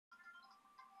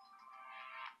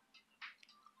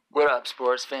What up,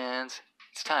 sports fans?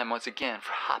 It's time once again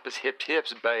for Hoppa's Hip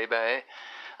Tips, baby.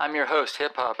 I'm your host,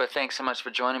 Hip Hoppa. Thanks so much for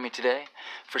joining me today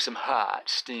for some hot,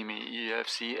 steamy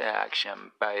EFC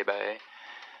action, baby.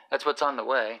 That's what's on the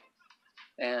way.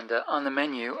 And on the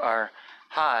menu are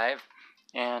Hive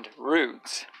and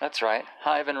Roots. That's right,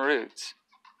 Hive and Roots.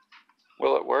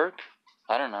 Will it work?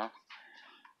 I don't know.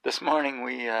 This morning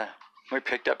we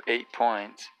picked up 8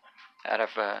 points out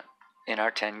of in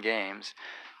our 10 games.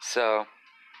 So,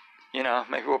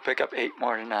 maybe we'll pick up 8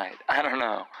 more tonight. I don't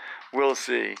know. We'll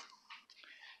see.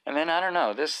 And then I don't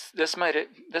know. This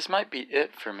might be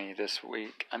it for me this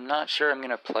week. I'm not sure I'm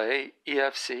gonna play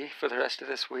EFC for the rest of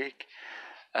this week.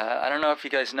 I don't know if you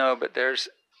guys know, but there's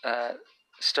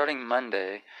starting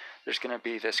Monday, there's gonna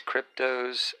be this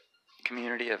cryptos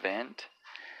community event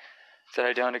that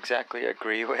I don't exactly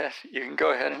agree with. You can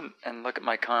go ahead and look at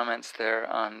my comments there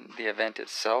on the event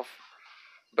itself.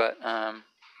 But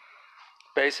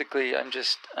basically,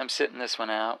 I'm sitting this one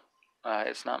out.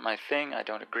 It's not my thing. I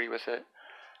don't agree with it,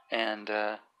 and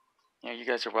you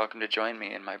guys are welcome to join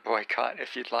me in my boycott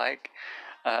if you'd like.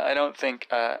 I don't think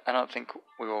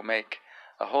we will make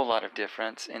a whole lot of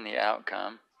difference in the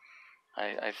outcome.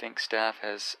 I think staff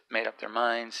has made up their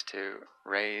minds to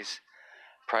raise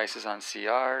prices on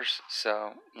CRs,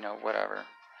 so whatever.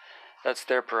 That's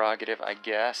their prerogative, I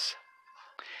guess.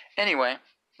 Anyway,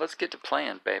 let's get to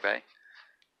playing, baby.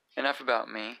 Enough about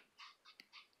me.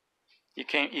 You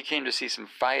came to see some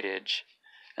fightage,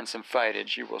 and some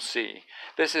fightage you will see.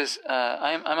 This is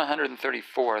I'm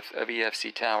 134th of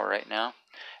EFC Tower right now,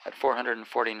 at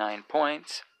 449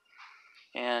 points,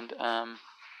 and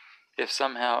if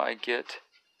somehow I get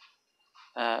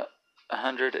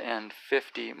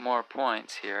 150 more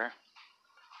points here,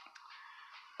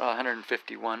 well,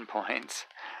 151 points,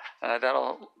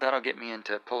 that'll get me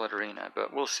into Pullet Arena,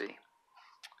 but we'll see.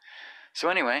 So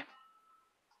anyway,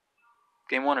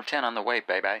 game 1 of 10 on the way,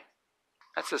 baby.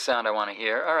 That's the sound I want to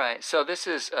hear. Alright, so this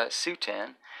is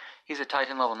Sutan. He's a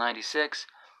Titan level 96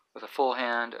 with a full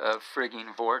hand of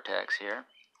frigging Vortex here.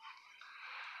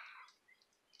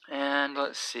 And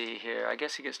let's see here. I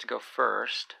guess he gets to go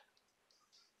first.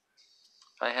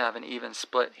 I have an even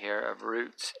split here of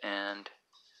Roots and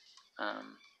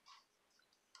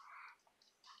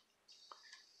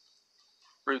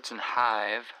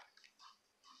Hive.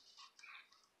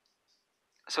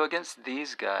 So against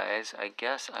these guys, I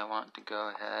guess I want to go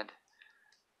ahead.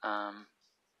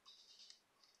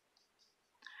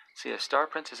 See, a Star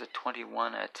Prince is a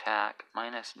 21 attack,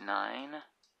 minus 9.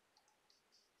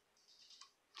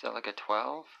 Is that like a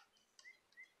 12?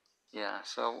 Yeah,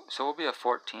 so we'll be a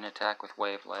 14 attack with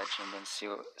Wave Ledge, and then see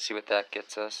what that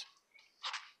gets us.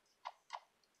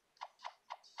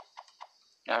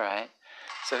 Alright,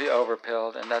 so he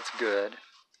overpilled, and that's good.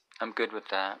 I'm good with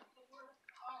that.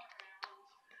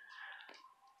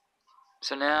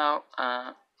 So now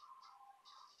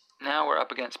we're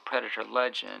up against Predator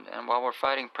Legend, and while we're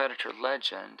fighting Predator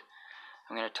Legend,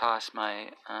 I'm going to toss my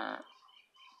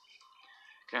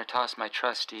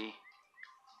trusty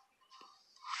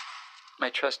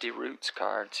Roots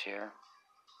cards here.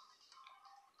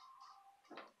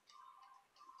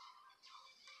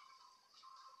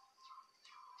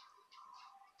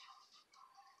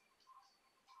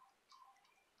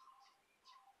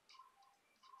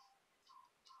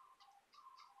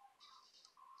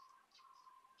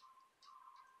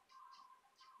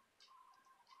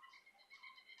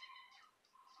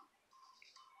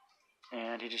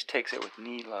 And he just takes it with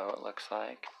Nilo, it looks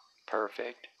like.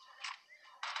 Perfect.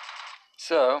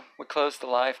 So, we close the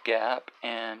life gap,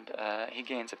 and he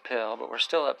gains a pill, but we're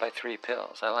still up by 3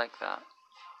 pills. I like that.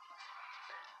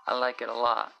 I like it a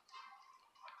lot.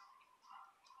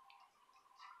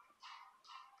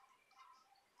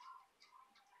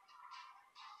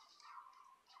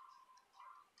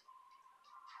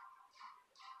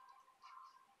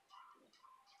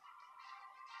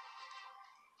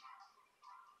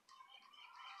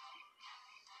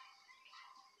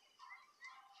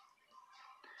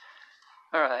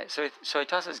 Alright, so he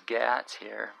tosses Gats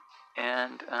here,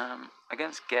 and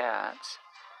against Gats,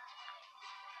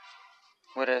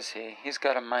 what is he? He's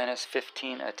got a minus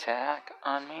 15 attack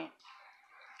on me,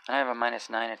 and I have a minus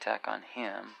 9 attack on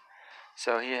him,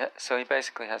 so he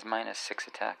basically has minus 6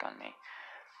 attack on me,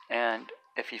 and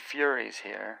if he Furies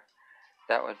here,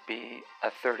 that would be a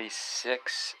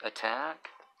 36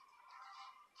 attack.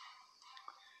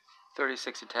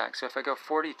 36 attack, so if I go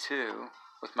 42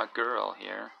 with my girl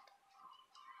here,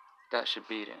 that should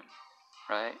beat him,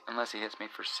 right? Unless he hits me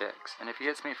for 6. And if he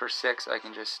hits me for 6, I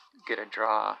can just get a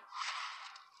draw.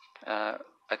 I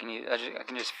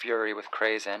can just Fury with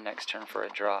Krazen next turn for a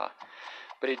draw.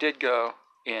 But he did go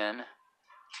in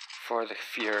for the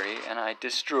Fury, and I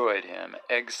destroyed him.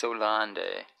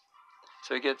 Exolande.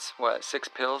 So he gets, what, 6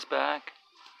 pills back?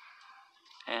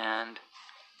 And,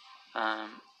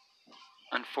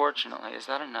 unfortunately, is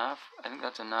that enough? I think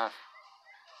that's enough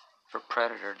for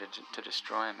Predator to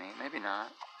destroy me. Maybe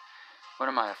not. What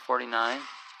am I, a 49?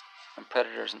 And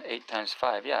Predator's an 8 times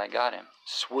 5. Yeah, I got him.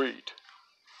 Sweet.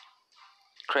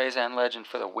 Crazan Legend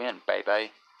for the win,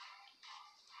 baby.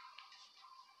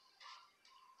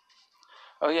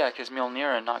 Oh yeah, because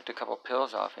Mjolnira knocked a couple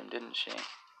pills off him, didn't she?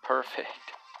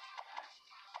 Perfect.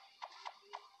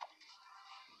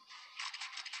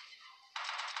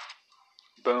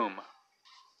 Boom.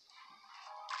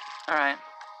 Alright.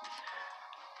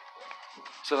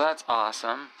 So that's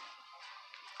awesome.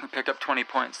 We picked up 20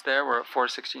 points there. We're at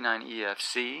 469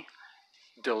 EFC.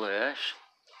 Delish.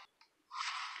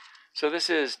 So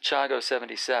this is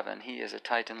Chago77. He is a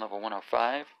Titan level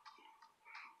 105.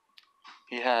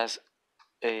 He has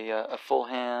a full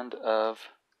hand of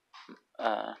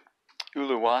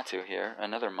Uluwatu here,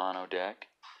 another mono deck.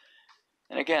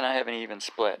 And again, I have an even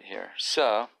split here.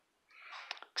 So,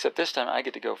 except this time I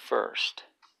get to go first.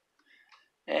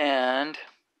 And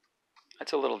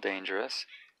that's a little dangerous.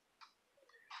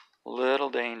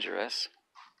 Little dangerous.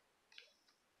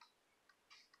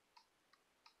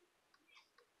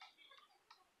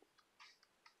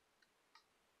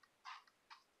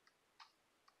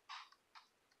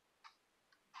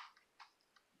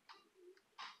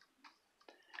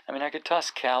 I mean, I could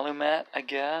toss Calumet, I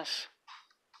guess.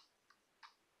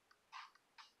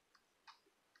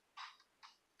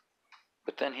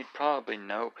 But then he'd probably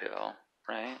no-pill,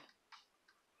 right?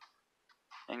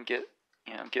 And get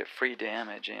free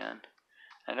damage in.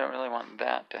 I don't really want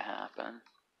that to happen.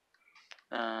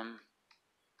 I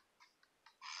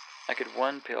could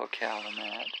one-pill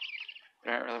Calumet,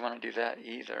 but I don't really want to do that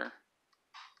either.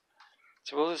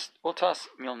 So we'll toss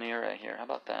Mjolnira here. How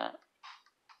about that?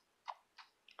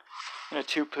 I'm going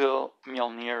to 2-pill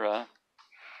Mjolnira,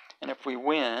 and if we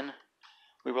win,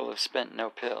 we will have spent no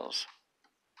pills.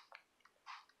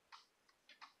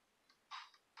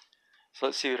 So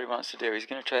let's see what he wants to do. He's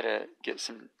going to try to get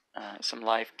some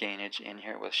life gainage in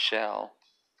here with Shell.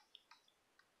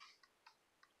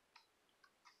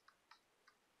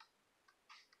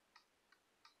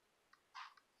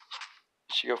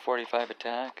 Did she go 45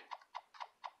 attack?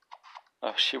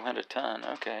 Oh, she went a ton.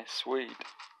 Okay, sweet.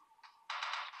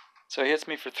 So he hits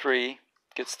me for 3,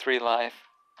 gets 3 life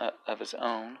of his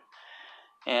own,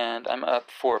 and I'm up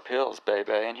 4 pills,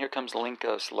 baby. And here comes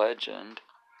Linkos Legend,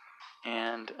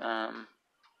 and I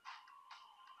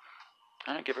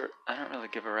don't really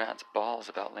give a rat's balls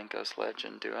about Linkos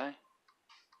Legend, do I?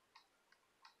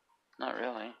 Not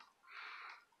really.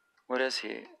 What is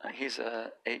he? He's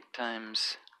a 8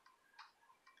 times.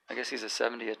 I guess he's a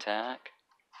 70 attack,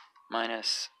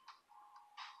 minus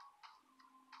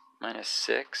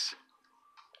 6.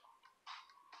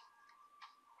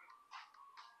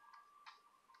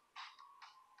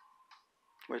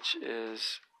 Which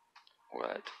is,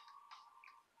 what?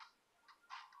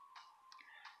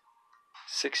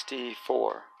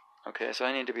 64. Okay, so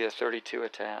I need to be a 32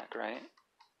 attack, right?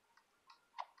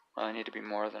 Well, I need to be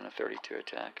more than a 32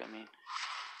 attack, I mean.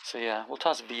 So yeah, we'll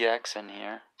toss VX in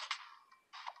here.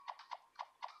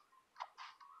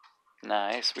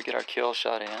 Nice, we get our kill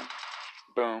shot in.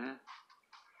 Boom.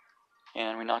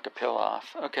 And we knock a pill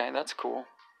off. Okay, that's cool.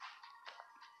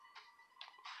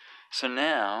 So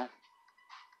now,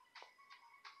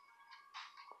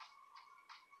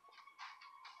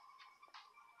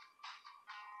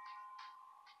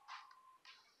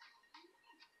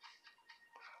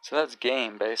 so that's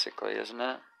game, basically, isn't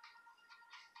it?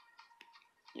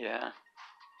 Yeah.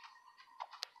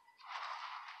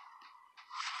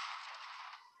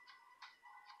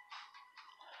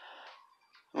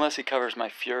 Unless he covers my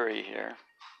Fury here,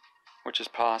 which is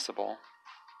possible.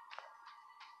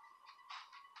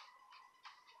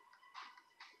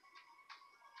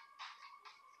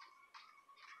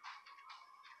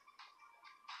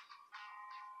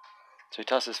 So he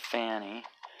tosses Fanny.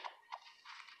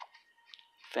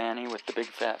 Fanny with the big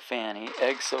fat Fanny.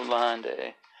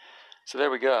 Exolande. So there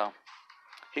we go.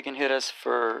 He can hit us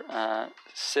for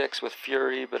 6 with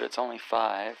Fury, but it's only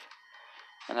 5.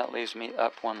 And that leaves me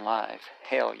up 1 life.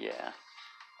 Hell yeah.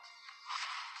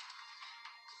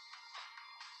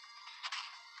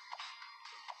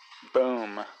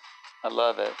 Boom. I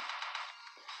love it.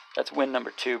 That's win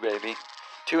number 2, baby.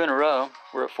 2 in a row.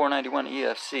 We're at 491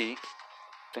 EFC.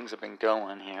 Things have been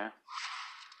going here.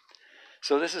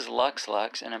 So this is Lux,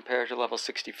 and Imperator level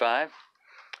 65.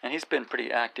 And he's been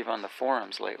pretty active on the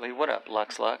forums lately. What up,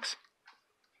 Lux?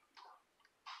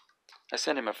 I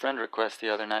sent him a friend request the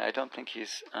other night. I don't think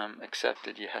he's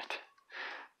accepted yet,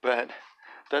 but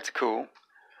that's cool.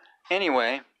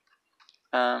 Anyway,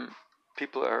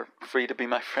 people are free to be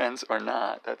my friends or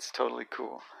not. That's totally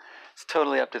cool. It's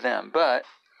totally up to them. But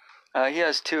he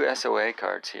has 2 SOA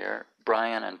cards here,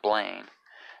 Brian and Blaine,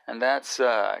 and that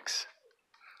sucks.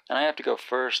 And I have to go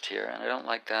first here, and I don't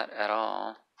like that at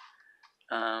all.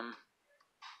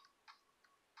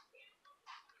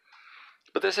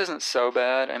 But this isn't so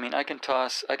bad. I mean, I can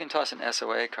toss an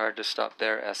SOA card to stop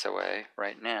their SOA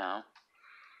right now.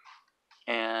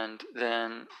 And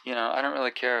then, you know, I don't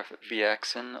really care if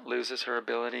VXen loses her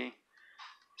ability.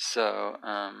 So,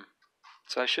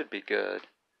 so I should be good.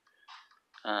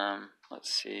 Let's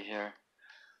see here.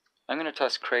 I'm going to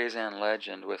toss Crazan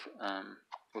Legend with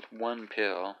 1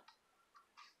 pill.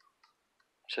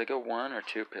 Should I go 1 or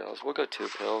 2 pills? We'll go 2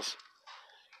 pills.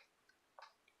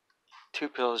 2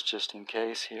 pills just in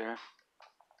case here.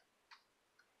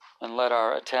 And let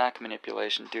our attack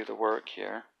manipulation do the work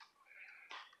here.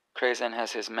 Crazan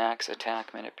has his max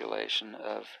attack manipulation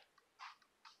of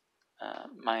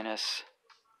minus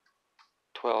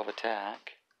 12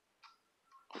 attack,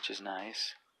 which is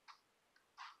nice.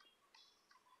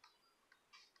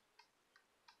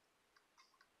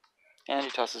 And he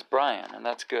tosses Brian, and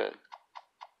that's good.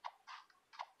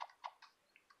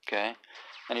 Okay,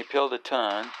 and he pilled a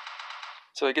ton,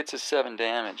 so he gets his 7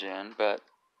 damage in, but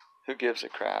who gives a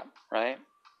crap, right?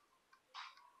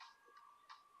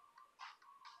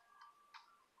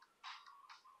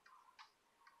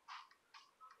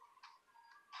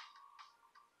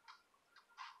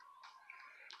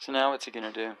 So now what's he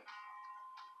going to do?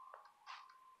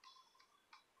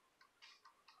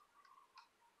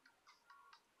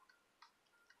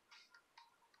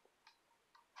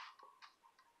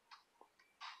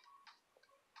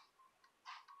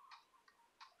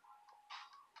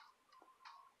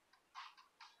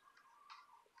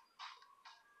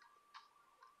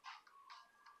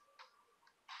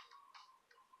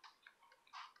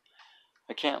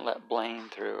 I can't let Blaine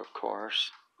through, of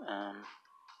course.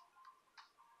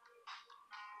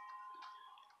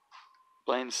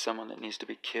 Blaine's someone that needs to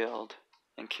be killed,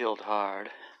 and killed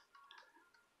hard.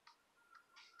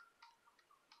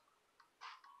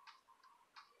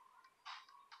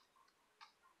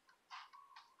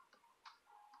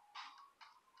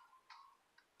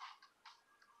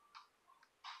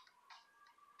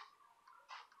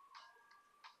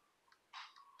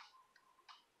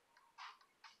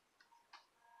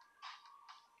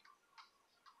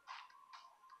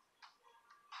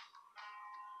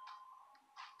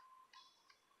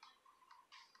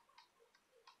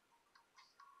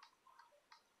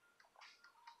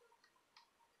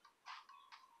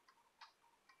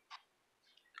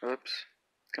 Oops.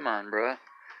 Come on, bruh.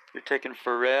 You're taking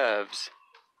forevs.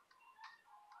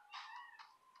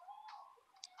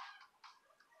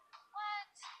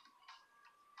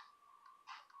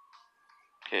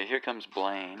 Okay, here comes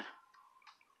Blaine.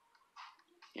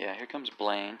 Yeah, here comes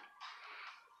Blaine.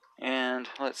 And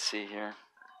let's see here.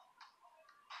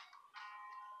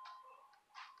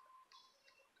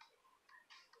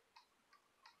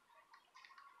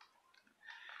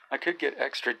 I could get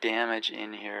extra damage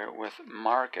in here with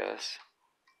Marcus,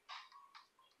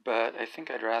 but I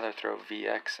think I'd rather throw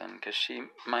VX in, because she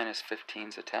minus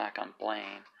 15's attack on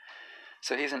Blaine.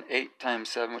 So he's an 8 times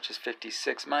 7, which is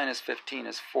 56. Minus 15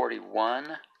 is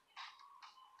 41,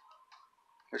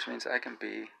 which means I can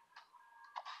be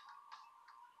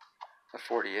a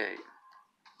 48.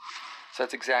 So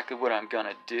that's exactly what I'm going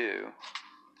to do.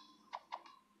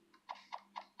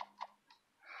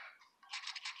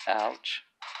 Ouch.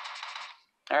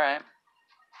 Alright.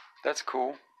 That's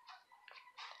cool.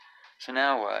 So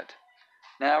now what?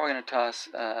 Now we're going to toss,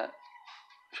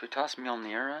 should we toss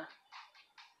Mjolnira?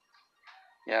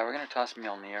 Yeah, we're going to toss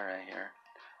Mjolnira here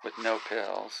with no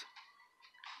pills.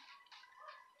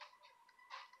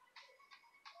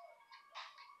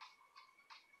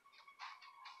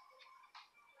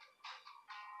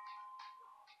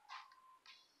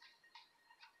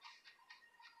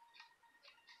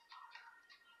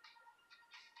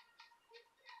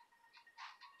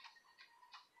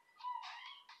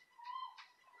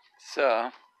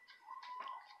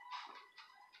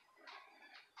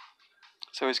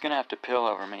 So he's going to have to pill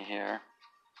over me here,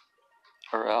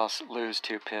 or else lose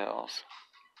 2 pills.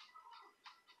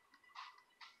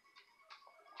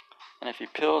 And if he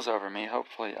pills over me,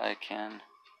 hopefully I can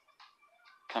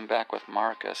come back with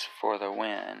Marcus for the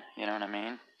win, you know what I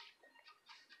mean?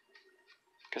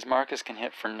 Because Marcus can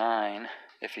hit for 9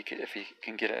 if he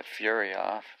can get a Fury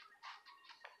off.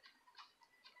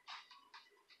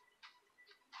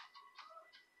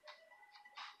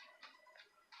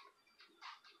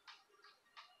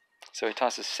 So he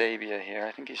tosses Sabia here.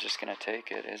 I think he's just going to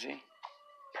take it, is he?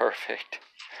 Perfect.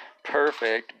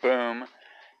 Perfect. Boom.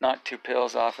 Knock 2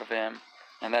 pills off of him.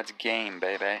 And that's game,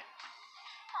 baby.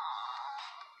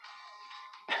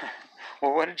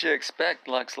 Well, what did you expect,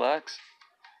 Lux?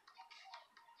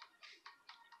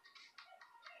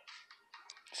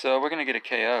 So we're going to get a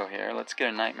KO here. Let's get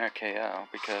a Nightmare KO,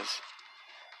 because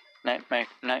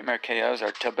Nightmare KOs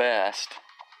are the best.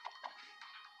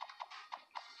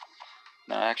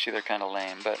 No, actually they're kind of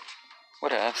lame, but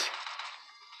whatevs.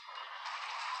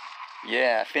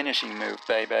 Yeah, finishing move,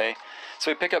 baby.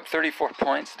 So we pick up 34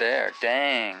 points there.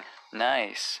 Dang.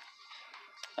 Nice.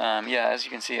 Yeah, as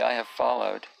you can see, I have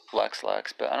followed Lux,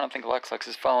 but I don't think Lux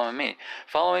is following me.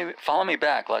 Follow me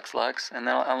back, Lux, and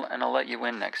then I'll let you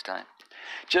win next time.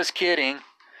 Just kidding.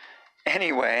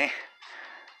 Anyway,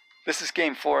 this is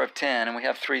game 4 of 10, and we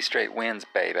have 3 straight wins,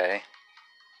 baby.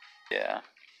 Yeah.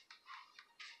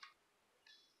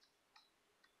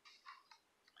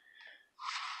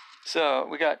 So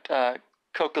we got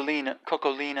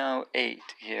Cocolino 8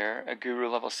 here, a Guru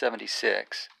level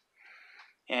 76.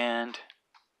 And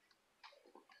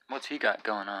what's he got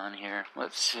going on here?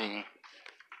 Let's see.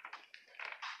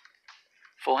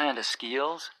 Full hand of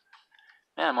Skeels?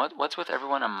 Man, what's with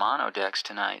everyone in mono decks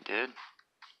tonight, dude?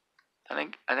 I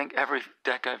think every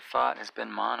deck I've fought has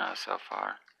been mono so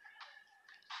far.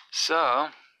 So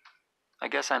I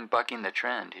guess I'm bucking the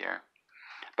trend here.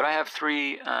 But I have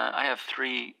three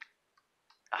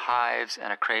Hives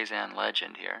and a Krazan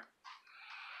Legend here.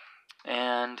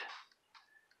 And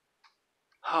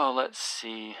oh, let's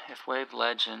see. If Wave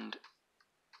Legend,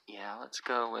 yeah, let's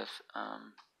go with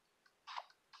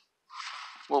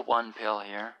we'll 1 pill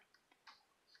here.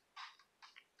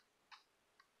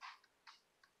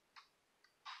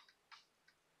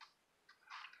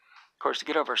 Of course, to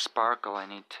get over Sparkle, I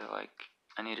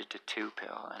needed to 2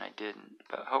 pill, and I didn't.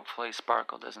 But hopefully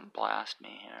Sparkle doesn't blast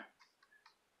me here.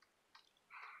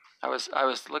 I was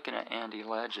looking at Andy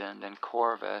Legend and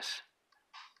Corvus.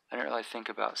 I didn't really think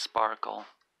about Sparkle.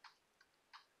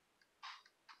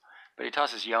 But he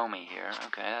tosses Yomi here.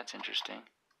 Okay, that's interesting.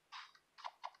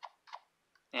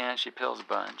 And she pills a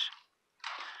bunch.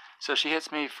 So she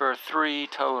hits me for 3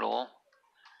 total,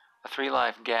 a 3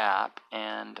 life gap,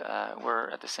 and we're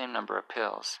at the same number of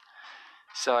pills.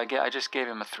 So I just gave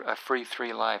him a free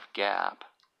 3 life gap.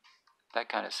 That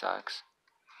kind of sucks.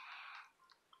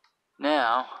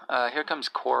 Now, here comes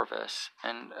Corvus.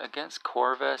 And against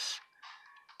Corvus,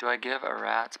 do I give a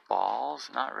rat's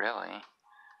balls? Not really.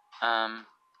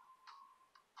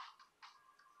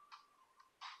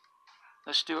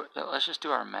 Let's just do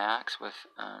our max with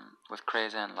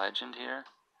Krazan Legend here.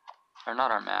 Or not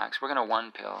our max. We're gonna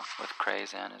 1 pill with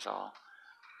Krazan is all.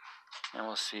 And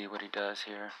we'll see what he does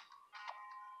here.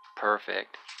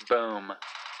 Perfect. Boom.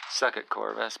 Suck it,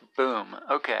 Corvus. Boom.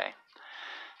 Okay.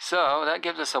 So that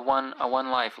gives us a one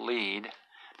life lead,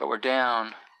 but we're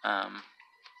down 8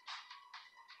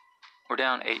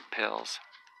 pills.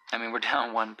 I mean, we're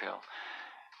down 1 pill.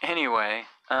 Anyway,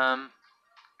 I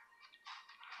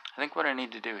think what I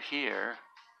need to do here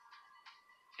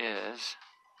is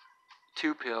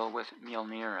 2 pill with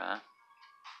Mjolnira.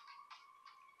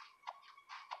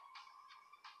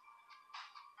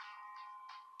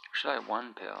 Or should I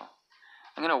 1 pill?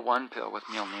 I'm gonna 1 pill with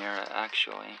Mjolnira,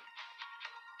 actually.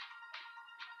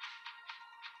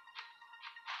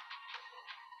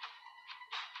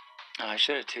 Oh, I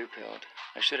should have 2 pilled.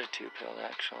 Actually.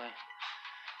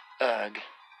 Ugh.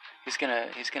 He's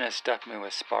gonna stuff me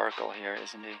with Sparkle here,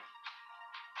 isn't he?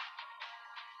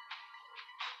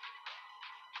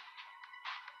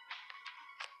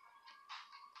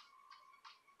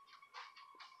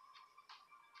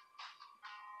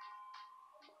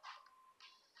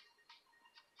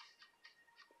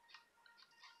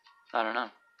 I don't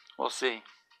know. We'll see.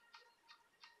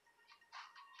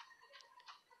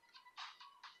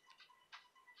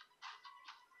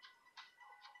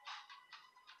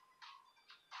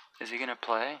 Is he gonna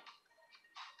play?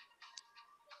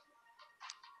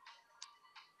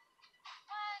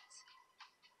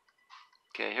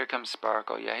 Okay, here comes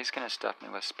Sparkle. Yeah, he's gonna stuff me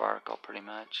with Sparkle pretty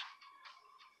much.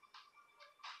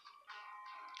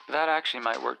 But that actually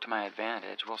might work to my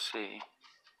advantage. We'll see.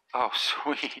 Oh,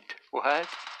 sweet. What?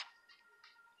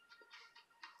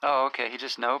 Oh, okay. He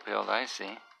just no-pilled. I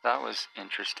see. That was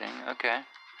interesting. Okay.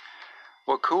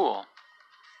 Well, cool.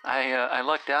 I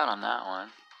lucked out on that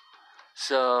one.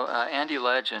 So, Andy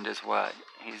Legend is what?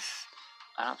 I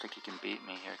don't think he can beat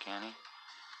me here, can he?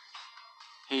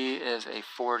 He is a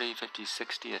 40, 50,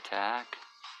 60 attack,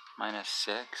 minus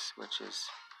 6, which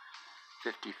is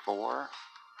 54.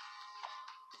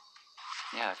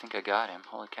 Yeah, I think I got him.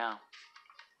 Holy cow.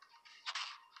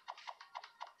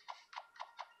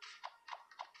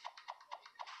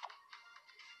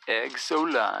 Egg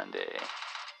Solande.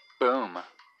 Boom.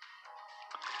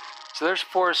 So there's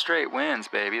 4 straight wins,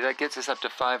 baby. That gets us up to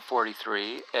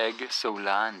 543. Egg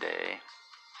Solande.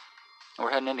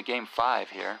 We're heading into game 5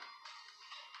 here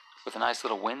with a nice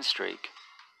little win streak.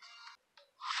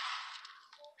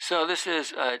 So this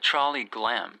is Trolley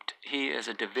Glempt. He is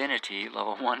a divinity,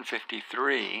 level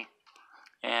 153.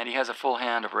 And he has a full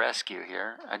hand of rescue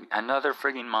here. Another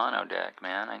friggin' mono deck,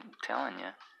 man. I'm telling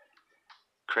you.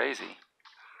 Crazy.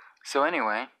 So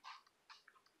anyway,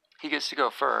 he gets to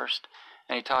go first.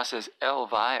 And he tosses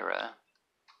Elvira.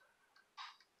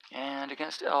 And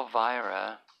against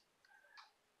Elvira,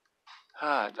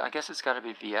 I guess it's got to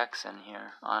be VX in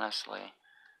here, honestly.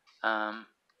 And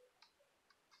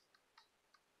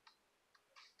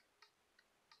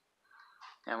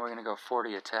we're going to go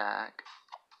 40 attack.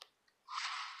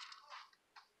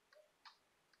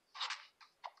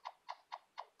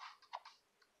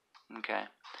 Okay.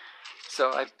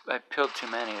 So I peeled too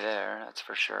many there, that's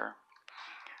for sure.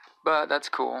 But that's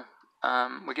cool.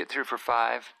 We get through for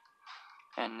 5.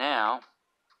 And now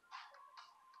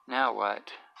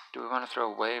what? Do we want to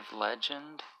throw Wave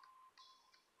Legend?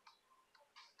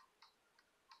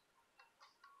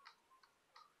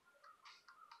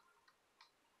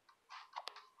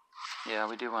 Yeah,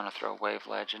 we do want to throw Wave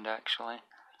Legend, actually.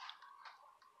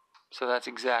 So that's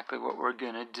exactly what we're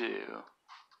going to do.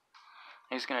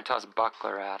 He's going to toss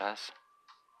Buckler at us.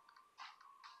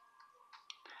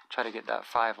 Try to get that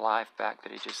 5 life back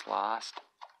that he just lost.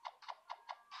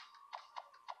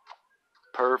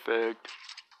 Perfect.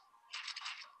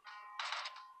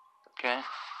 Okay.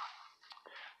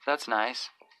 That's nice.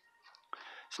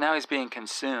 So now he's being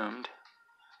consumed.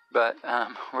 But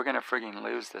we're going to friggin'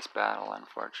 lose this battle,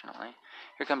 unfortunately.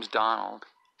 Here comes Donald.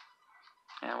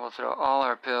 And we'll throw all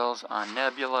our pills on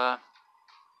Nebula.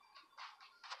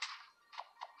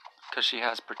 Because she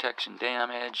has protection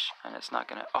damage. And it's not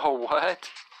going to... Oh, what?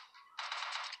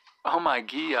 Oh my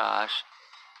gosh.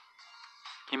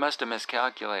 He must have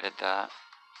miscalculated that.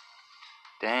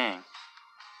 Dang.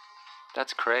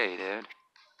 That's cray, dude.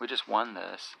 We just won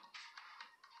this.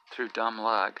 Through dumb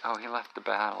luck. Oh, he left the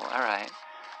battle. Alright.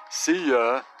 See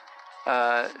ya.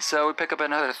 So we pick up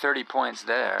another 30 points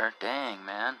there. Dang,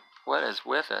 man. What is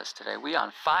with us today? We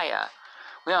on fire.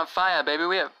 We on fire, baby.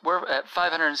 We're at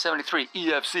 573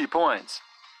 EFC points.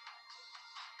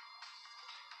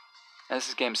 And this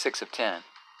is game 6 of 10.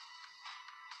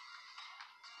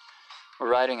 We're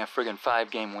riding a friggin'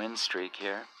 5-game win streak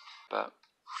here. But,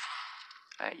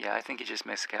 yeah, I think he just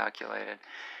miscalculated.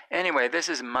 Anyway, this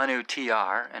is Manu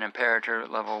TR, an Imperator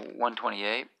level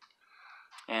 128.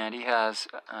 And he has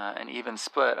an even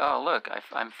split. Oh, look,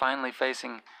 I'm finally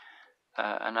facing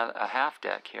a half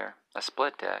deck here, a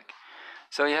split deck.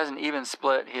 So he has an even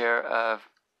split here of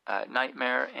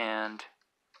Nightmare and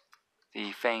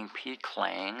the Fang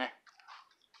P-Clang.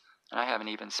 And I have an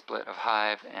even split of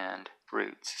Hive and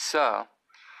Roots. So,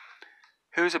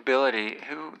 who do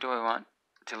I want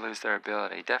to lose their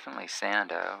ability? Definitely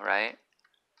Sando, right?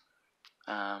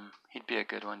 He'd be a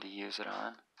good one to use it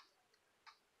on.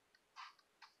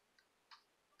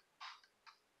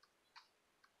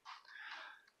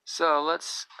 So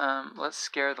let's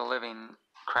scare the living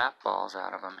crap balls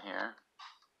out of him here,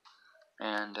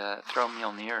 and throw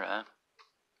Mjolnira,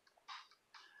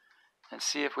 and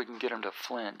see if we can get him to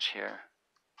flinch here.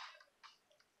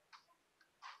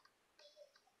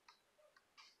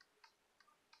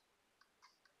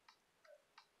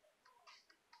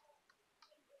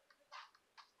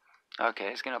 Okay,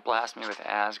 he's gonna blast me with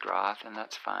Asgroth, and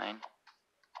that's fine.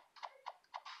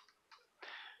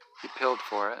 He pilled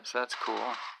for it, so that's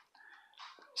cool.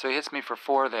 So he hits me for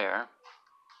 4 there.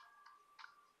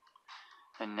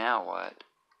 And now what?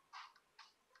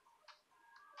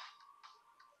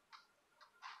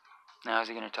 Now is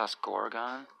he going to toss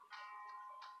Gorgon?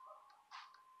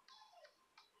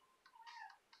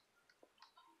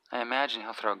 I imagine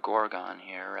he'll throw Gorgon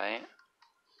here, right?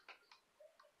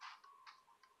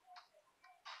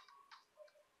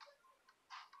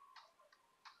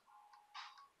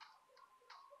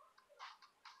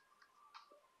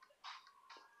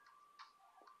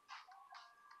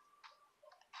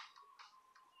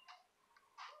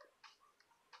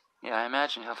 Yeah, I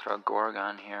imagine he'll throw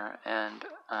Gorgon here, and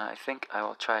I think I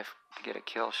will try to get a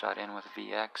kill shot in with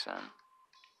VX in.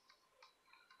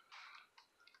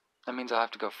 That means I'll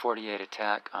have to go 48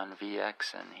 attack on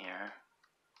VX in here.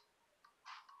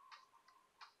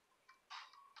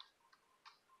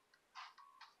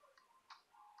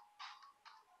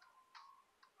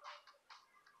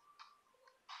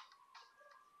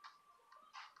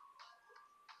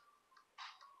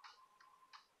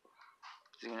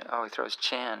 Oh, he throws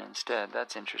Chan instead.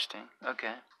 That's interesting.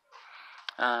 Okay.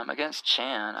 Against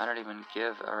Chan, I don't even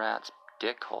give a rat's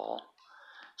dick hole.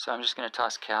 So I'm just going to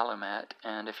toss Calumet,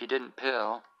 and if he didn't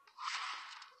pill,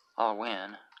 I'll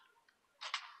win.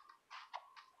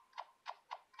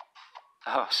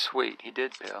 Oh, sweet, he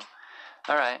did pill.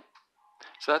 Alright,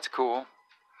 so that's cool.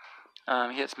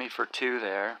 He hits me for 2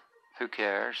 there. Who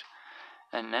cares?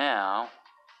 And now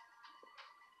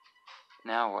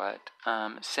what?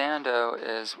 Sando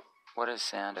is, what is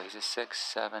Sando? He's a 6,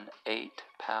 7, 8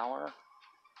 power?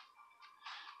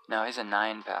 No, he's a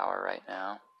 9 power right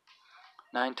now.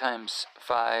 9 times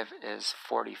 5 is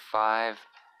 45,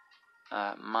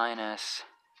 minus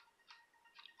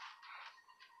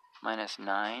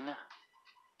 9.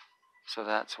 So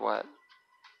that's what?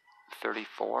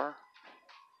 34?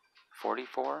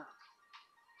 44?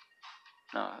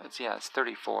 No, it's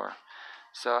 34.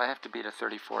 So I have to beat a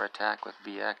 34 attack with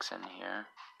VX in here.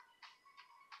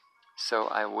 So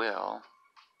I will.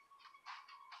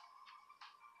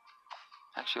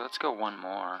 Actually, let's go one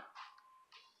more.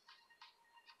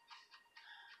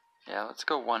 Yeah, let's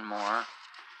go one more.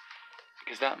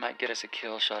 Because that might get us a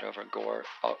kill shot over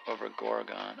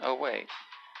Gorgon. Oh, wait.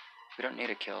 We don't need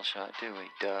a kill shot, do we?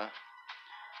 Duh.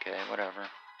 Okay, whatever.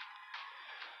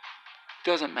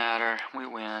 Doesn't matter. We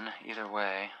win either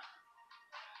way.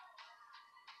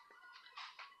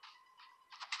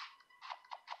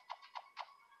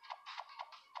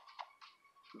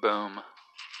 Boom.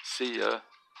 See ya.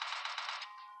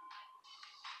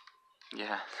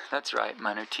 Yeah, that's right,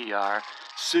 Manu TR.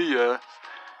 See ya.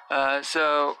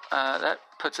 So that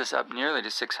puts us up nearly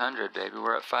to 600, baby.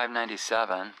 We're at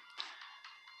 597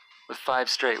 with 5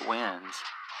 straight wins.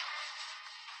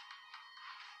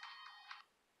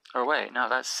 Or wait, no,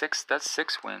 that's 6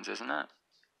 wins, isn't it?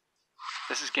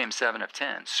 This is game 7 of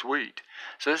 10. Sweet.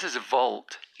 So this is a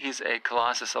Volt. He's a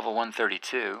Colossus level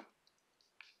 132.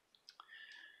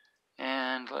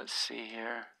 And let's see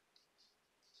here.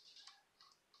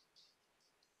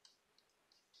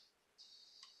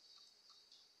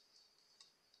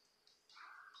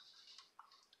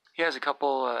 He has a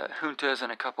couple Juntas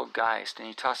and a couple Geist, and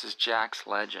he tosses Jack's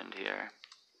Legend here.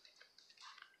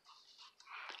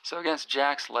 So against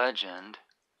Jack's Legend,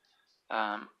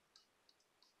 I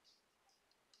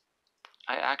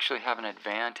actually have an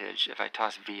advantage if I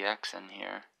toss VX in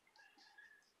here,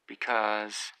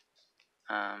 because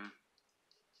I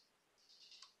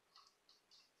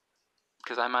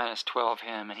minus 12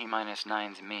 him and he minus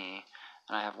 9's me,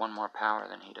 and I have 1 more power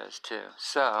than he does too.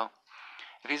 So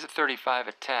if he's a 35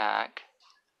 attack,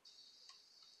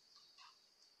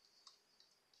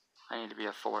 I need to be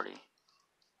a 40.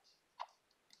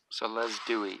 So let's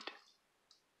do it.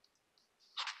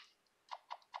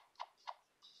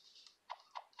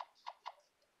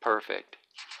 Perfect.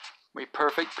 We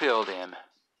perfect pilled him.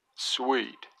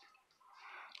 Sweet.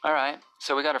 Alright,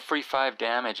 so we got a free 5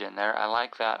 damage in there. I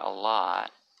like that a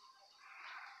lot.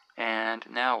 And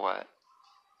now what?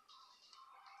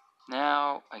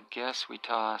 Now, I guess we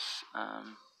toss...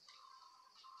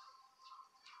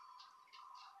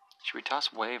 should we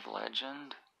toss Wave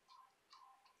Legend?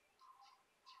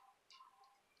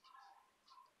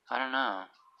 I don't know.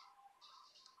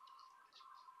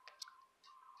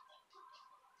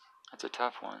 That's a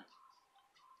tough one.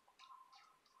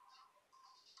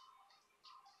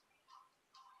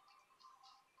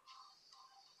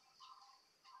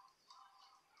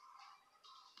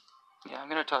 Yeah, I'm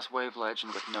going to toss Wave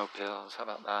Legend with no pills. How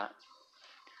about that?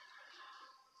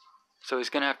 So he's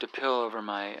going to have to pill over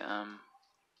my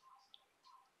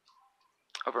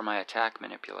attack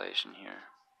manipulation here.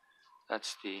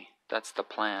 That's the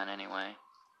plan anyway.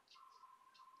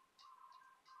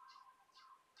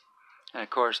 And of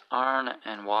course, Arn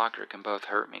and Walker can both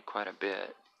hurt me quite a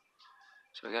bit.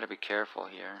 So we got to be careful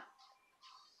here.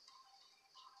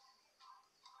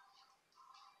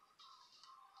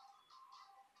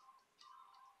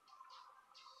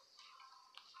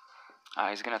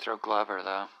 He's going to throw Glover,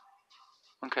 though.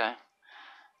 Okay.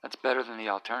 That's better than the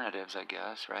alternatives, I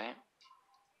guess, right?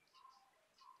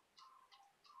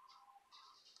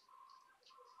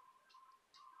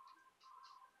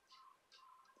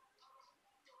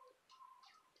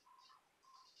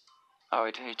 Oh,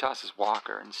 he tosses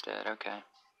Walker instead. Okay.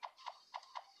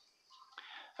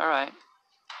 Alright.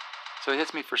 So he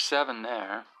hits me for 7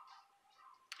 there.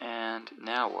 And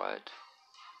now what?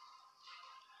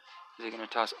 Is he going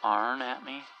to toss Arn at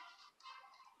me?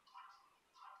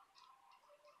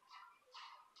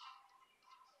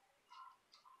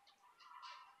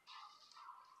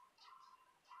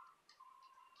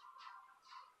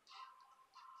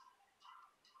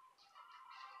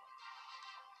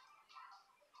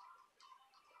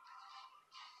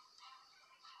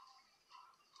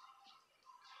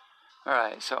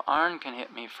 Alright, so Arn can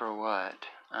hit me for what?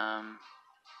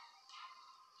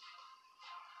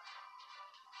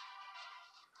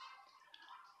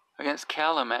 Against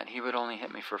Calumet, he would only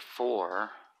hit me for 4.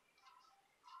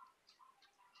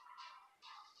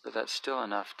 But that's still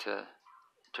enough to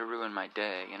ruin my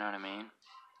day, you know what I mean?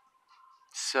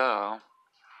 So,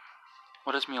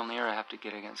 what does Mjolnir have to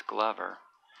get against Glover?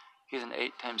 He's an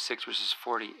 8 times 6, which is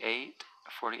 48.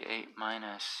 48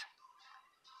 minus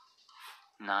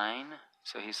 9,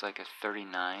 so he's like a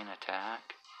 39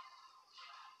 attack.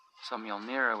 So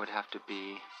Mjolnir would have to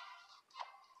be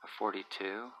a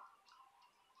 42.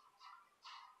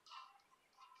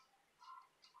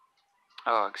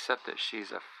 Oh, except that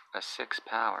she's a 6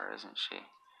 power, isn't she?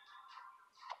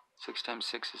 6 times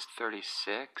 6 is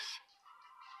 36.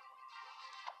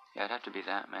 Yeah, it'd have to be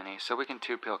that many. So we can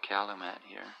 2-pill Calumet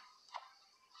here.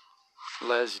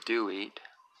 Les do eat.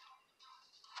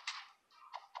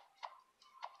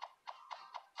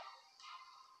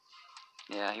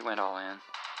 Yeah, he went all in.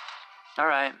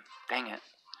 Alright, dang it.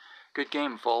 Good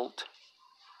game, Volt.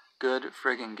 Good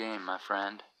friggin' game, my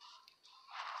friend.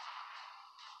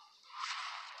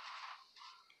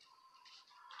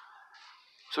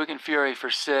 So we can Fury for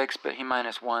 6, but he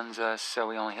 -1s us, so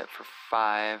we only hit for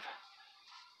 5.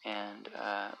 And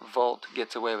Volt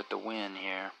gets away with the win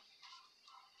here.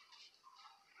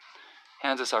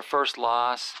 Hands us our first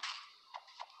loss.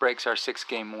 Breaks our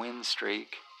 6-game win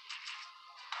streak.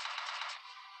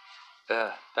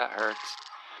 Ugh, that hurts.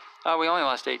 Oh, we only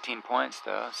lost 18 points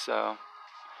though, so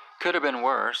could have been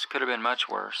worse. Could have been much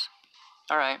worse.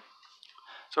 Alright.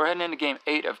 So we're heading into game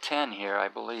 8 of 10 here, I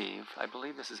believe. I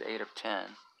believe this is 8 of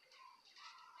 10.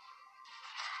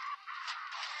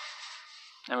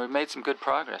 And we've made some good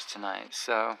progress tonight,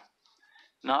 so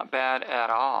not bad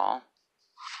at all.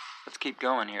 Let's keep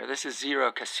going here. This is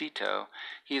Zero Casito.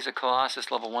 He's a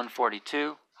Colossus level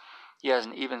 142. He has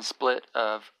an even split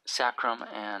of Sacrum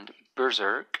and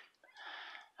Berserk.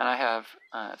 And I have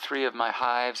 3 of my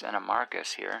Hives and a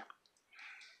Marcus here.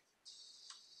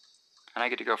 And I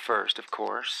get to go first, of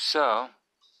course. So,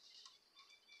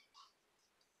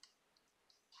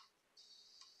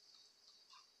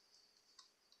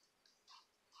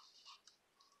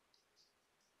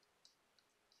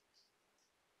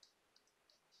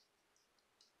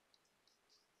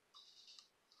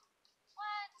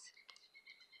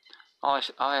 all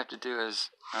I have to do is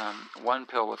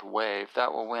 1-pill with Wave.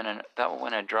 That will win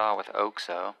a draw with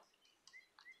Oxo.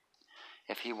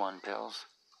 If he 1-pills.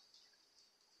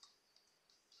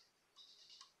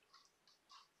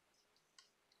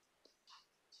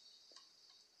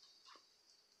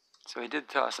 So he did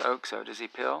toss Oxo. Does he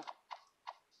pill?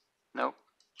 Nope.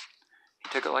 He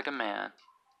took it like a man.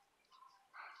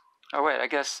 Oh wait, I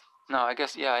guess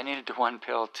yeah, I needed to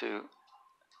 1-pill to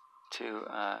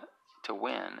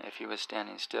win if he was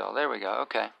standing still. There we go.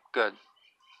 Okay, good.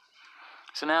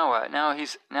 So now what? Now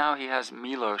he has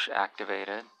Milosh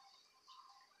activated.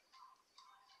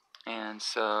 And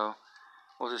so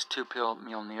we'll just 2-pill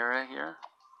Mjolnir here.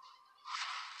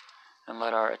 And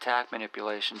let our attack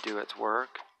manipulation do its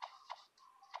work.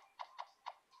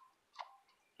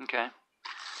 Okay.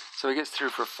 So he gets through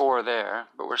for 4 there,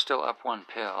 but we're still up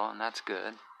 1-pill, and that's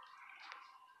good.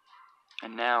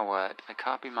 And now what? I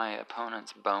copy my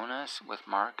opponent's bonus with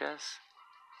Marcus.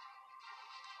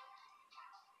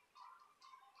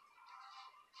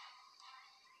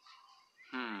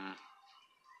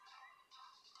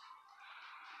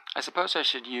 I suppose I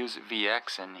should use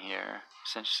VX in here,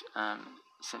 since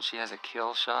she has a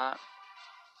kill shot.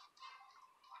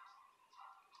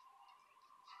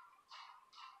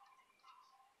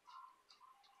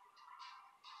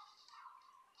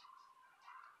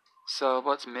 So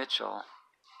what's Mitchell?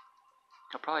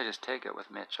 I'll probably just take it with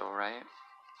Mitchell, right?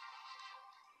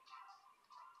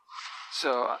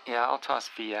 So yeah, I'll toss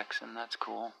VX and that's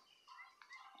cool.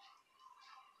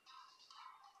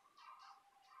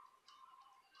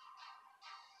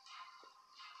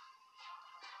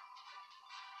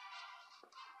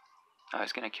 Oh,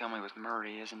 he's gonna kill me with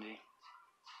Murray, isn't he?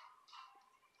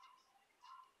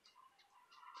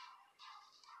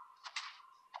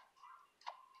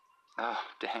 Oh,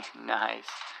 dang, nice.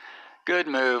 Good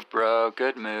move, bro,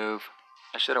 good move.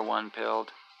 I should have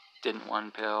 1-pilled. Didn't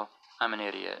 1-pill. I'm an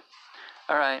idiot.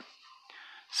 Alright,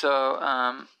 so,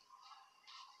 I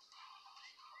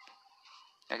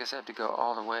guess I have to go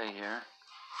all the way here.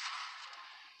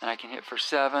 And I can hit for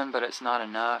 7, but it's not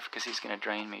enough because he's going to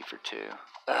drain me for 2.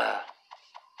 Ugh.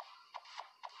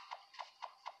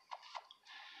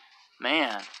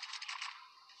 Man.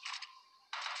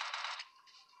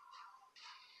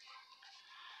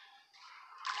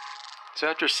 So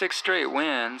after 6 straight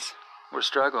wins, we're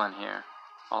struggling here.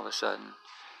 all of a sudden.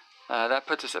 That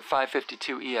puts us at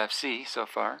 552 EFC so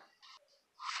far.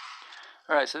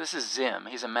 Alright, so this is Zim.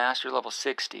 He's a master level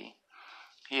 60.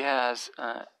 He has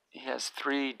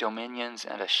 3 dominions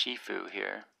and a Shifu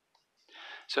here.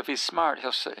 So if he's smart,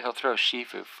 he'll throw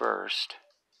Shifu first.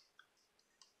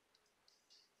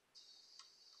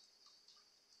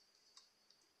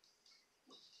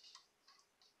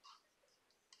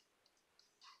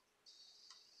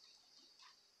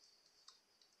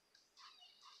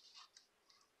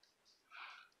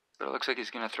 But it looks like he's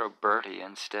going to throw Bertie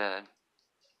instead.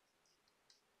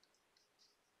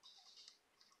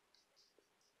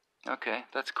 Okay,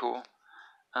 that's cool.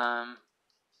 I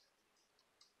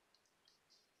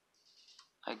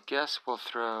guess we'll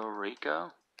throw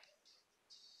Rico.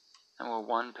 And we'll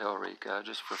one-pill Rico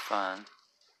just for fun.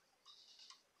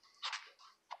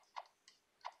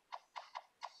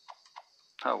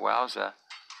 Oh, wowza.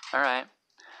 Alright.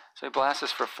 So he blasts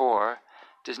us for 4.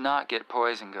 Does not get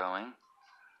poison going.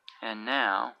 And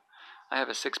now, I have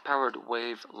a 6-powered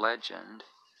Wave Legend,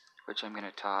 which I'm going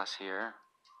to toss here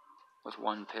with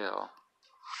 1 pill.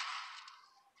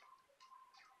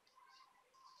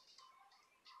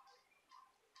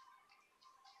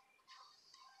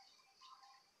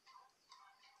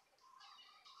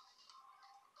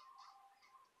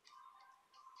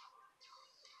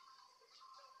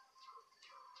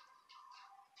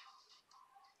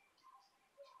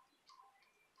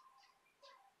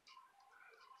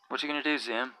 What you going to do,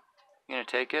 Zim? You going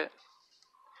to take it?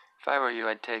 If I were you,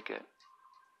 I'd take it.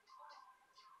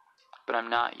 But I'm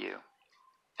not you,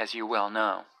 as you well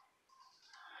know.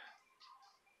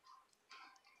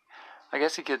 I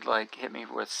guess he could, like, hit me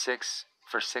with 6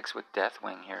 for 6 with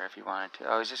Deathwing here if he wanted to.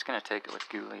 I was just going to take it with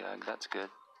Gouliag. That's good.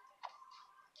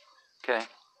 Okay.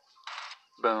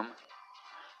 Boom.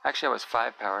 Actually, I was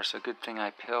 5 power, so good thing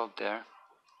I pilled there.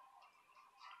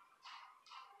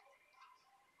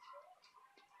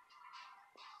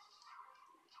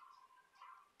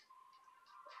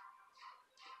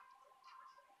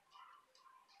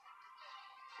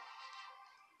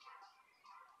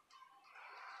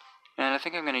 And I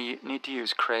think I'm going to need to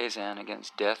use Krazan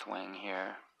against Deathwing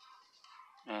here.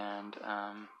 And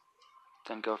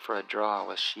then go for a draw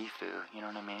with Shifu, you know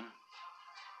what I mean?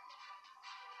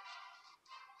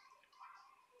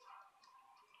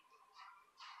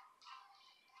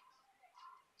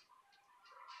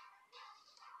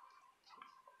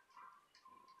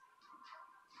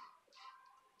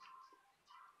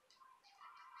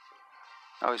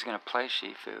 Oh, he's going to play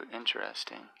Shifu.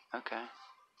 Interesting. Okay.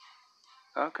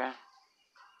 Okay.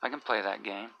 I can play that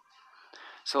game.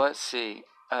 So let's see.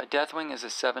 Deathwing is a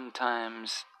 7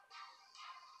 times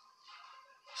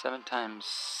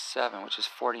 7, which is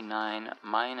 49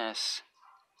 minus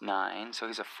 9. So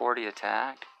he's a 40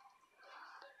 attack.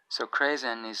 So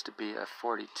Krazan needs to be a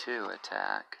 42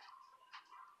 attack.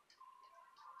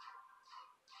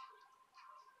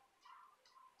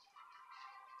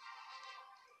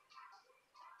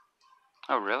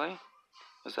 Oh, really?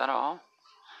 Is that all?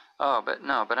 Oh, but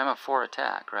no, but I'm a 4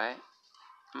 attack, right?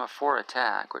 I'm a 4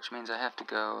 attack, which means I have to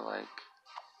go, like,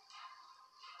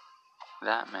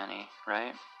 that many,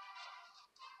 right?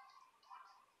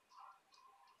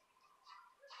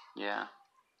 Yeah.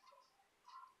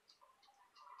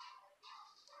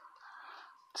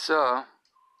 So,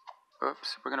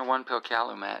 oops, we're going to 1-pill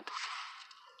Calumet.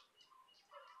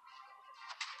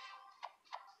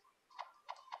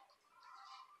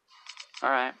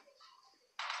 Alright.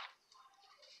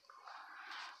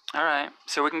 Alright,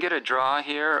 so we can get a draw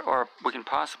here, or we can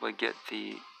possibly get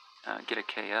the get a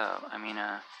KO. I mean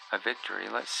a victory.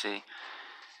 Let's see.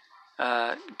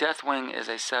 Deathwing is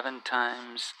a 7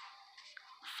 times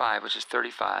 5, which is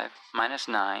 35, minus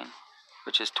 9,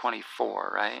 which is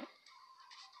 24, right?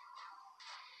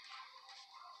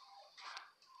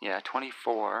 Yeah,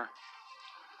 24.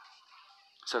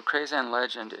 So Krazan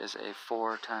Legend is a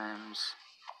 4 times...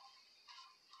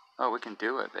 Oh, we can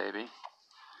do it, baby.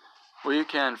 We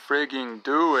can frigging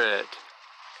do it.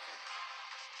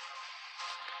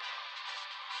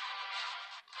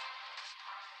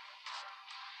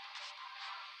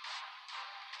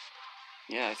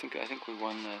 Yeah, I think we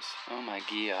won this. Oh my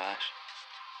gosh.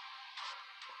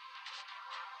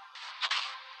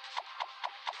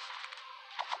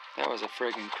 That was a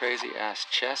friggin' crazy ass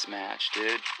chess match,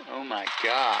 dude. Oh my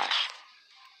gosh.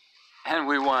 And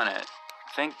we won it.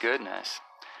 Thank goodness.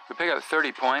 We picked up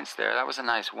 30 points there. That was a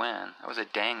nice win. That was a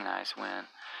dang nice win.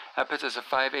 That puts us at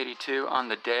 582 on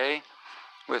the day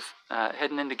with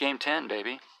heading into game 10,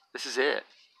 baby. This is it.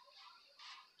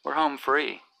 We're home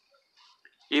free.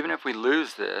 Even if we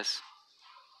lose this,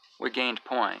 we gained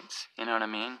points. You know what I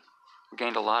mean? We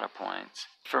gained a lot of points.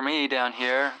 For me, down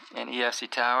here in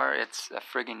EFC Tower, it's a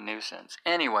friggin' nuisance.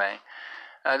 Anyway,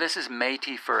 this is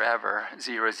Matey Forever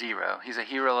 00. He's a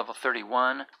hero level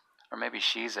 31, or maybe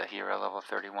she's a hero level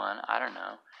 31. I don't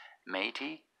know.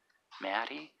 Matey?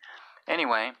 Matty?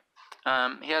 Anyway,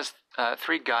 he has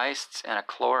 3 Geists and a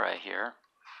Chlora here.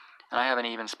 And I have an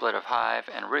even split of Hive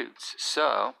and Roots.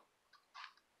 So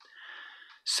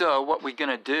what we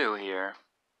gonna do here?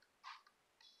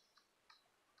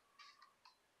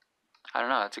 I don't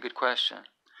know, that's a good question.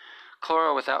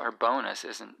 Chlora without her bonus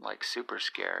isn't like super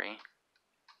scary.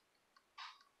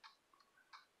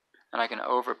 And I can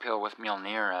overpill with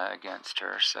Mjolnira against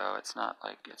her, so it's not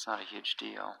a huge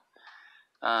deal.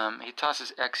 He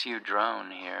tosses XU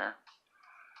drone here.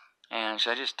 And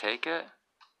should I just take it?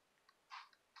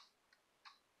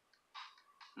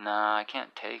 Nah, I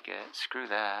can't take it. Screw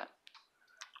that.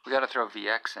 We gotta throw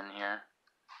VX in here.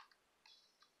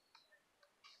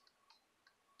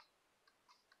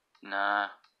 Nah,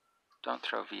 don't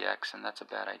throw VX in, that's a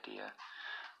bad idea.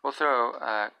 We'll throw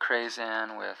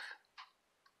Krazan with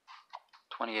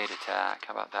 28 attack,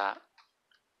 how about that?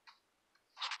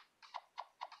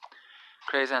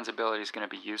 Krazan's ability is going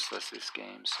to be useless this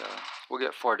game, so we'll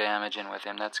get 4 damage in with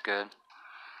him, that's good.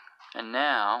 And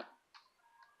now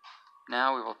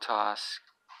we will toss,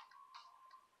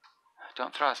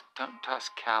 don't toss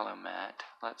Calumet,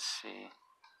 let's see.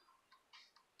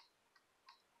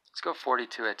 Let's go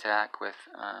 42 attack with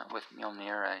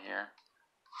Mjolnira here.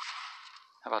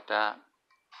 How about that?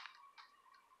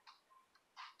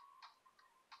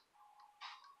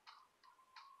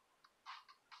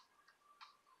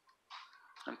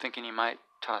 I'm thinking he might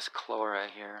toss Chlora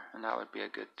here, and that would be a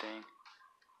good thing.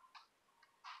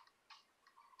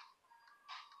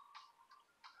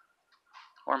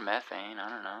 Or methane, I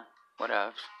don't know.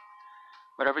 Whatevs.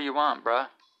 Whatever you want, bruh.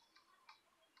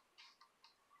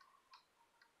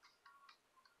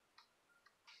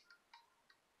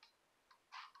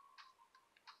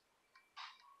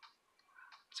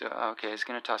 So, okay, he's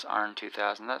gonna toss Arn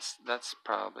 2000. That's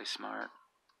probably smart.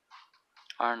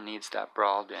 Arn needs that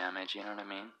brawl damage, you know what I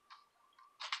mean?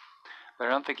 But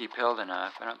I don't think he pilled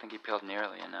enough. I don't think he pilled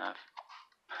nearly enough.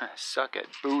 Suck it.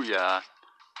 Booyah.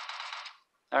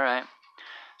 Alright.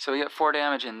 So we get 4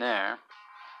 damage in there.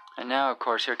 And now, of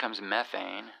course, here comes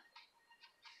methane.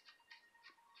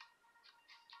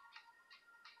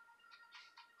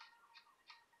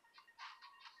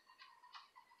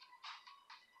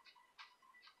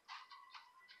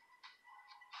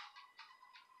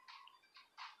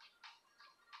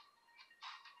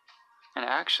 And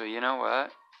actually, you know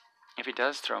what? If he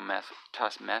does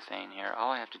toss methane here,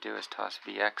 all I have to do is toss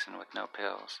VX in with no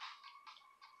pills.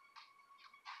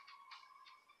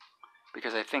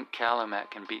 Because I think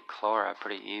Calumet can beat Chlora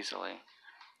pretty easily.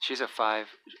 She's a 5,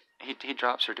 he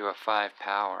drops her to a 5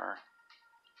 power.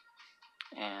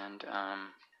 And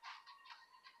I'm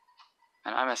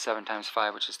a 7 times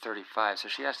 5, which is 35, so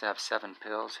she has to have 7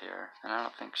 pills here. And I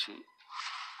don't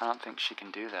think she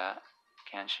can do that,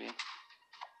 can she?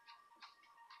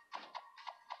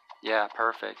 Yeah,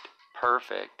 perfect.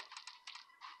 Perfect.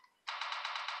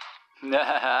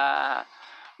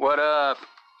 What up?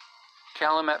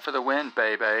 Calumet for the win,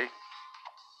 baby.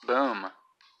 Boom.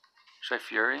 Should I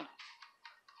Fury?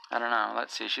 I don't know.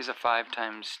 Let's see. She's a 5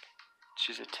 times...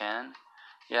 She's a 10?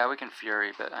 Yeah, we can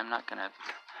Fury, but I'm not gonna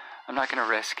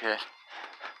risk it.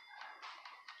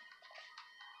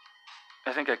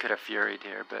 I think I could have Furied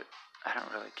here, but I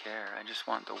don't really care. I just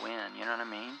want the win, you know what I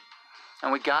mean?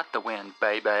 And we got the win,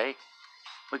 baby.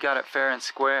 We got it fair and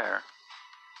square.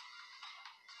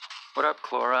 What up,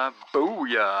 Chlora?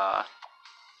 Booyah!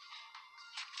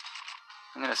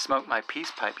 I'm gonna smoke my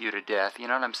peace pipe you to death, you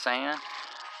know what I'm saying?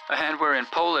 And we're in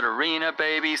Poland Arena,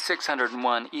 baby.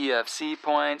 601 EFC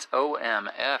points.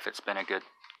 OMF, it's been a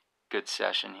good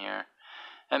session here.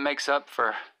 It makes up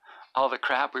for all the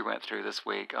crap we went through this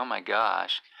week. Oh my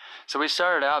gosh. So we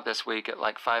started out this week at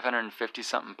like 550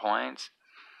 something points.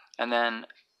 And then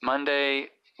Monday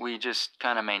we just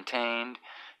kind of maintained.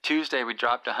 Tuesday we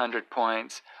dropped 100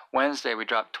 points. Wednesday we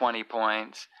dropped 20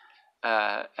 points.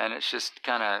 And it's just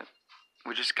kind of,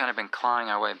 we've just kind of been clawing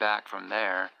our way back from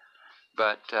there.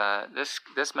 But this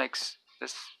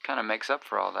kind of makes up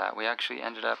for all that. We actually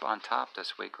ended up on top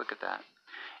this week. Look at that.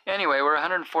 Anyway, we're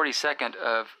 142nd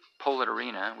of Poland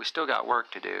Arena. We still got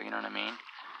work to do, you know what I mean?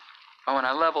 Oh, and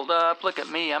I leveled up. Look at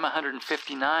me. I'm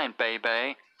 159,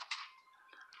 baby.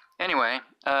 Anyway,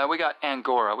 we got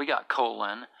Angora. We got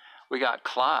Colin. We got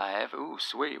Clive. Ooh,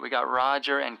 sweet. We got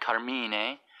Roger and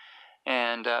Carmine.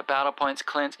 And Battle Points,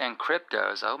 Clint, and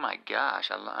Cryptos. Oh my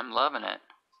gosh, I'm loving it.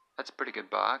 That's a pretty good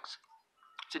box.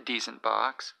 It's a decent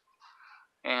box.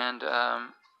 and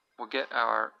we'll get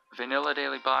our vanilla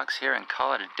daily box here and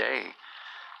call it a day.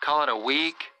 Call it a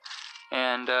week,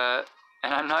 and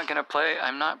I'm not gonna play.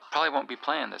 Probably won't be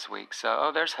playing this week.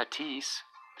 So there's Hattis,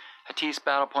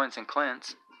 Battle Points and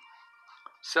Clint's.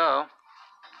 So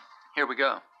here we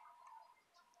go.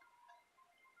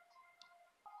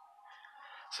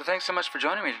 So thanks so much for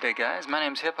joining me today, guys. My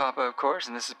name's Hoppa, of course,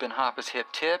 and this has been Hoppa's Hip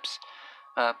Tips.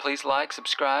 Please like,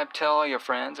 subscribe, tell all your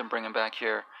friends, and bring them back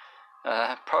here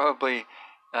probably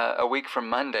a week from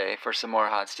Monday for some more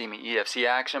hot, steamy EFC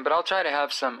action. But I'll try to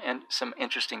have some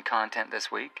interesting content this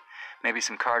week. Maybe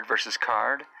some card versus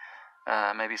card.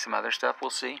 Maybe some other stuff.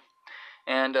 We'll see.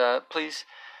 And please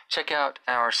check out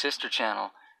our sister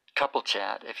channel, Couple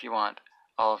Chat, if you want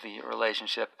all the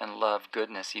relationship and love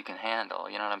goodness you can handle.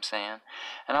 You know what I'm saying?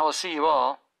 And I will see you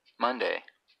all Monday.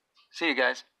 See you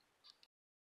guys.